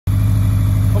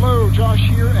Josh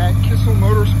here at Kissel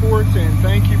Motorsports, and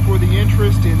thank you for the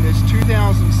interest in this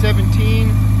 2017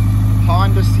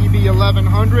 Honda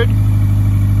CB1100.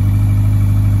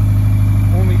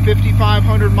 Only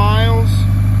 5,500 miles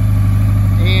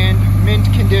and mint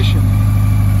condition.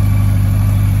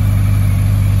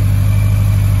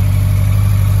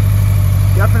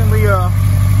 Definitely a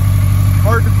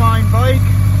hard to find bike,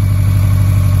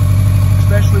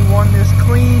 especially one this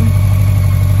clean.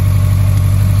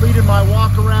 Completed my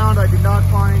walk around. I did not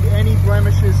find any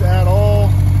blemishes at all.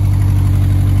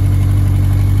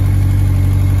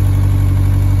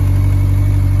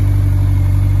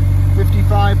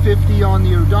 $55.50 on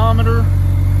the odometer.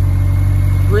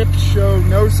 Grips show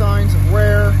no signs of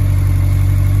wear.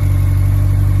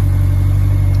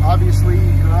 Obviously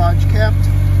garage kept.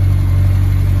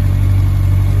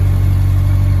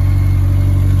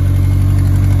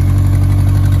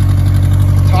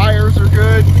 Tires are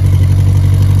good.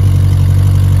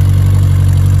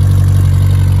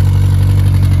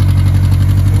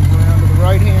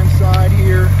 Right-hand side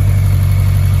here.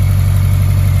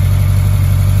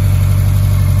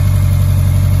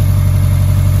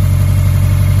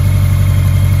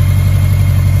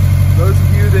 Those of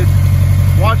you that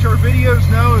watch our videos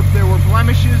know if there were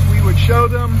blemishes, we would show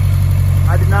them.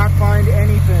 I did not find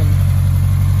anything.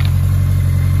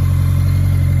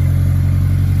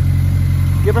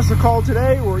 Give us a call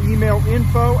today or email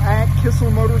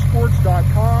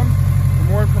info@kisselmotorsports.com for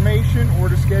more information or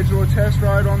to schedule a test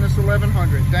ride on this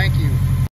 1100. Thank you.